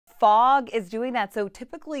fog is doing that. So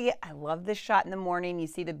typically, I love this shot in the morning. You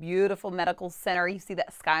see the beautiful medical center. You see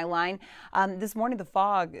that skyline. This morning, the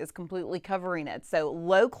fog is completely covering it. So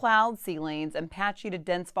low cloud ceilings and patchy to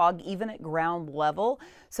dense fog, even at ground level.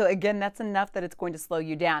 So again, that's enough that it's going to slow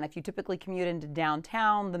you down. If you typically commute into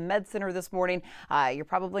downtown, the Med Center this morning, you're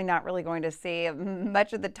probably not really going to see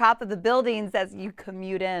much of the top of the buildings as you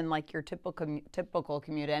commute in, like your typical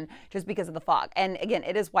commute in, just because of the fog. And again,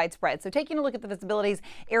 it is widespread. So taking a look at the visibilities,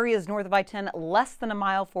 areas north of I-10, less than a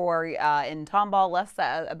mile for in Tomball,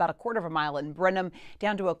 about a quarter of a mile in Brenham,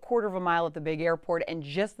 down to a quarter of a mile at the big airport, and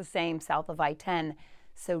just the same south of I-10.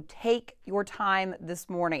 So take your time this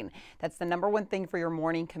morning. That's the #1 thing for your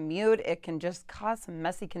morning commute. It can just cause some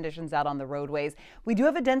messy conditions out on the roadways. We do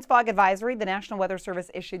have a dense fog advisory. The National Weather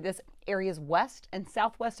Service issued this areas west and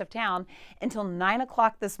southwest of town until 9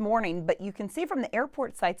 o'clock this morning. But you can see from the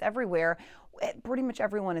airport sites everywhere, pretty much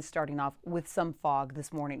everyone is starting off with some fog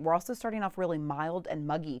this morning. We're also starting off really mild and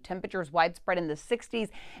muggy. Temperatures widespread in the 60s,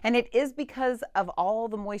 and it is because of all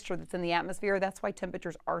the moisture that's in the atmosphere. That's why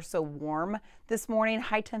temperatures are so warm this morning.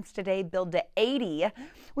 High temps today build to 80.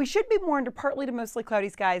 We should be more under partly to mostly cloudy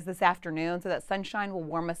skies this afternoon, so that sunshine will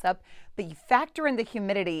warm us up. But you factor in the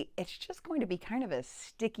humidity, it's just going to be kind of a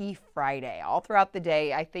sticky Friday. All throughout the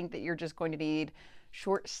day, I think that you're just going to need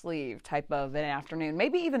short sleeve type of an afternoon,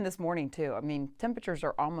 maybe even this morning too. I mean, temperatures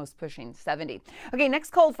are almost pushing 70. Okay,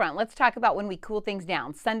 next cold front. Let's talk about when we cool things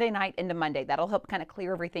down. Sunday night into Monday. That'll help kind of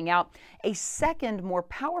clear everything out. A second, more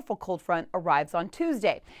powerful cold front arrives on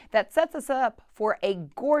Tuesday. That sets us up for a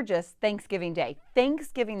gorgeous Thanksgiving Day.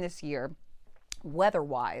 Thanksgiving this year,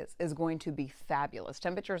 weather-wise, is going to be fabulous.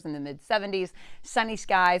 Temperatures in the mid-70s, sunny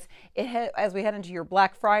skies. As we head into your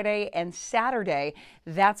Black Friday and Saturday,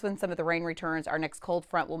 that's when some of the rain returns. Our next cold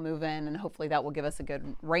front will move in, and hopefully that will give us a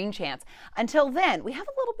good rain chance. Until then, we have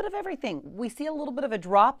a little bit of everything. We see a little bit of a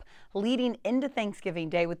drop leading into Thanksgiving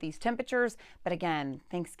Day with these temperatures, but again,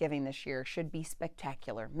 Thanksgiving this year should be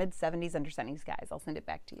spectacular. Mid-70s under sunny skies. I'll send it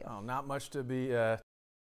back to you. Oh, not much to be